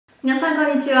皆さん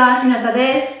こんにちは、ひなた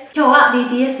です。今日は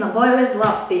BTS の Boy with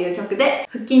Love っていう曲で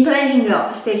腹筋トレーニング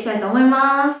をしていきたいと思い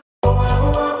ます。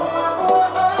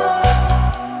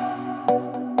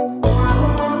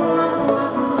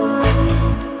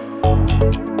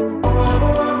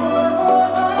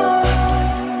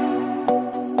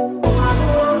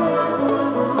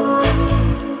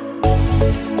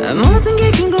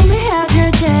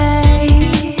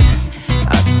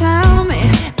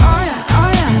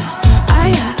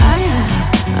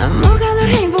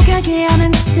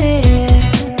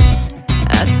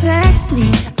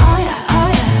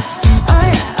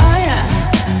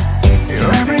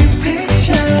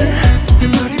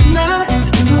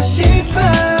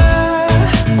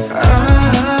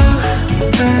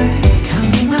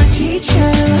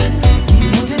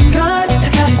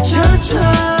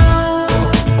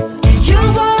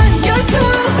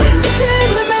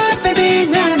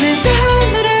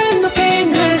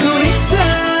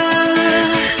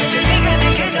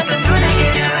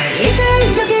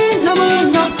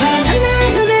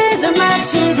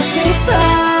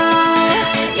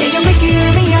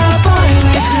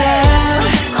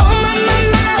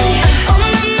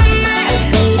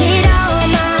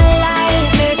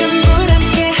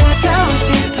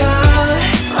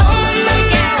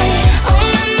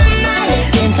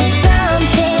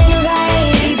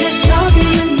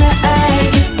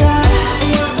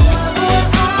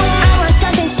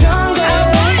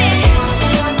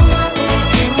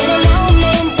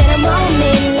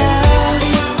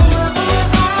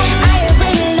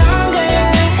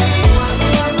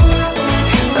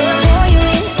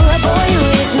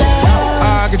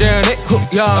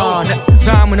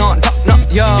삶은 on top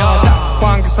너야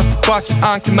관계사서 꽉지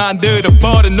않게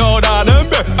만들어버린 너라는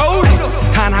배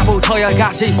하나부터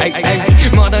열까지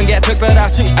모든 게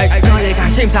특별하지 너의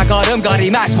관심사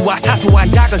걸음걸이 말투와 사소한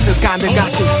작은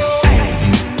습관들까지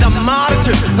난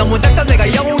말했지 너무 작다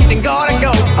내가 영웅이 된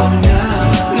거라고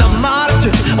난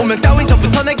말했지 운명 따윈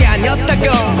전부터 내게 아니었다고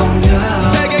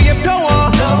세계의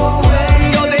평화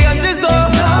거대한 질서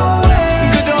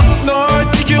그저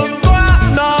널 지켜봐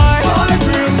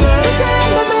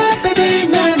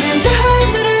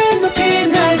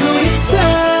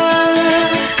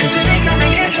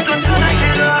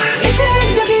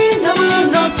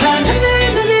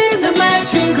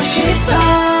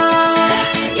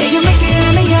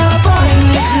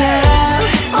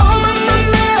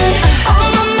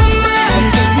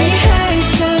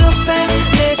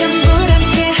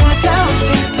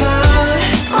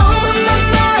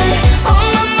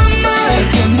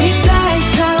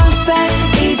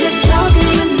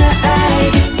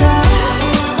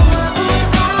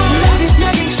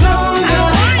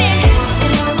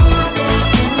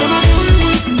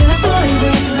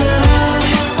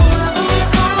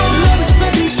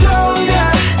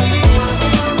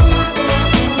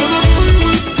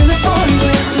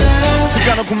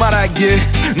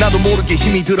나도 모르게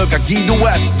힘이 들어가기도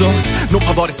했어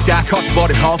높아버린 스카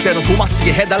커져버린 헛 때론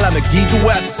도망치게 해달라며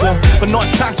기도했어 너의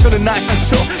상처는 나의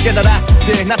상처 깨달았을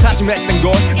때 나 다짐했던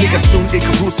건 네가 준 이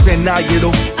그 후세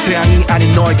나에게로 태양이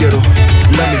아닌 너에게로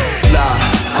Let me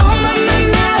fly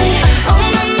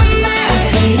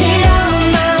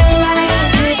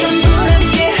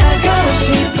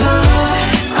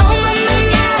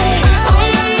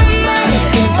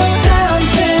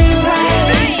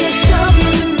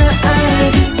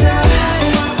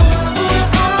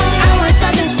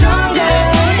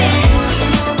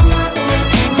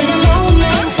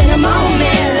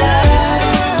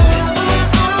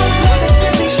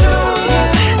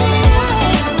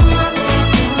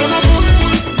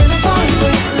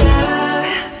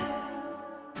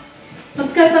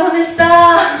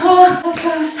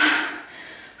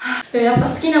やっぱ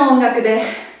好きな音楽で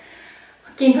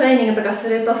腹筋トレーニングとかす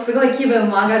るとすごい気分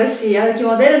も上がるしやる気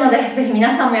も出るので、ぜひ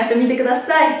皆さんもやってみてくだ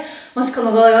さい。もしこ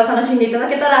の動画を楽しんでいただ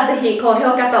けたらぜひ高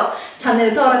評価とチャンネ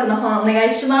ル登録の方お願い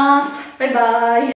します。バイバーイ。